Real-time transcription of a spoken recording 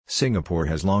Singapore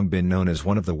has long been known as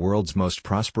one of the world's most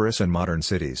prosperous and modern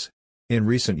cities. In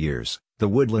recent years, the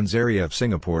Woodlands area of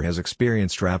Singapore has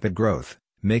experienced rapid growth,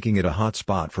 making it a hot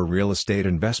spot for real estate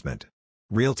investment.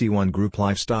 Realty One Group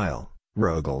Lifestyle,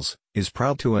 Rogals, is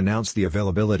proud to announce the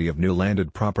availability of new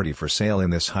landed property for sale in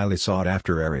this highly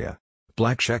sought-after area.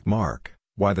 Black check mark.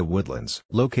 Why the Woodlands?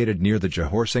 Located near the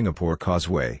Johor-Singapore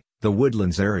Causeway, the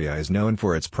Woodlands area is known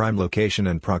for its prime location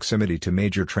and proximity to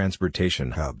major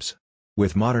transportation hubs.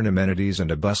 With modern amenities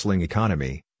and a bustling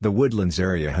economy, the Woodlands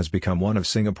area has become one of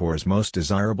Singapore's most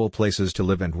desirable places to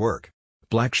live and work.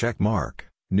 Black check mark.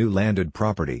 New landed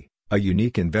property, a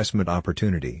unique investment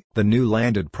opportunity. The new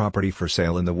landed property for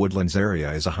sale in the Woodlands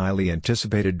area is a highly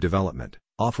anticipated development,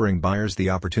 offering buyers the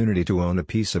opportunity to own a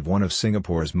piece of one of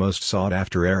Singapore's most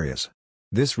sought-after areas.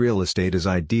 This real estate is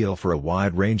ideal for a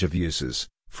wide range of uses,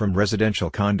 from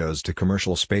residential condos to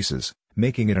commercial spaces,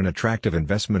 making it an attractive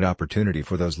investment opportunity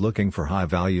for those looking for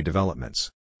high-value developments.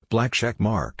 Black check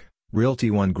mark.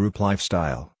 Realty One Group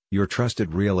Lifestyle, your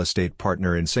trusted real estate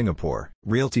partner in Singapore.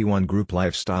 Realty One Group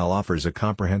Lifestyle offers a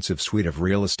comprehensive suite of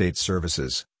real estate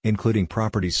services, including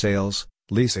property sales,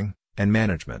 leasing, and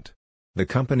management. The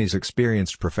company's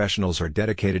experienced professionals are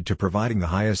dedicated to providing the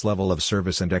highest level of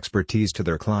service and expertise to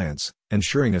their clients,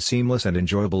 ensuring a seamless and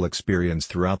enjoyable experience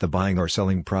throughout the buying or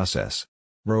selling process.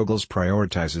 Rogals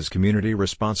prioritizes community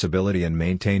responsibility and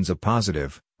maintains a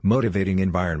positive, motivating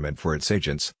environment for its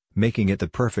agents, making it the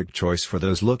perfect choice for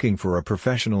those looking for a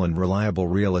professional and reliable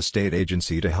real estate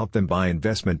agency to help them buy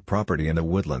investment property in the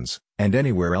Woodlands, and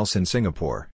anywhere else in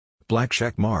Singapore. Black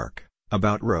check mark.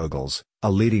 About Rogals,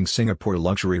 a leading Singapore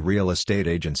luxury real estate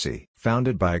agency.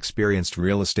 Founded by experienced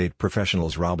real estate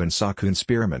professionals Robin Sakun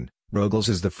Spearman, Rogals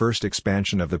is the first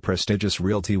expansion of the prestigious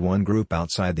Realty One Group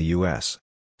outside the U.S.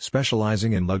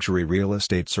 Specializing in luxury real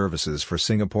estate services for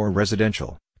Singapore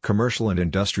residential, commercial and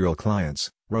industrial clients,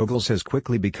 Rogals has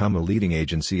quickly become a leading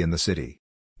agency in the city.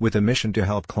 With a mission to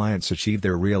help clients achieve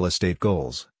their real estate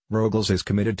goals, Rogals is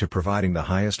committed to providing the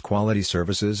highest quality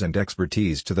services and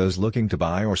expertise to those looking to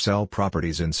buy or sell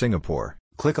properties in Singapore.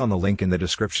 Click on the link in the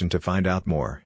description to find out more.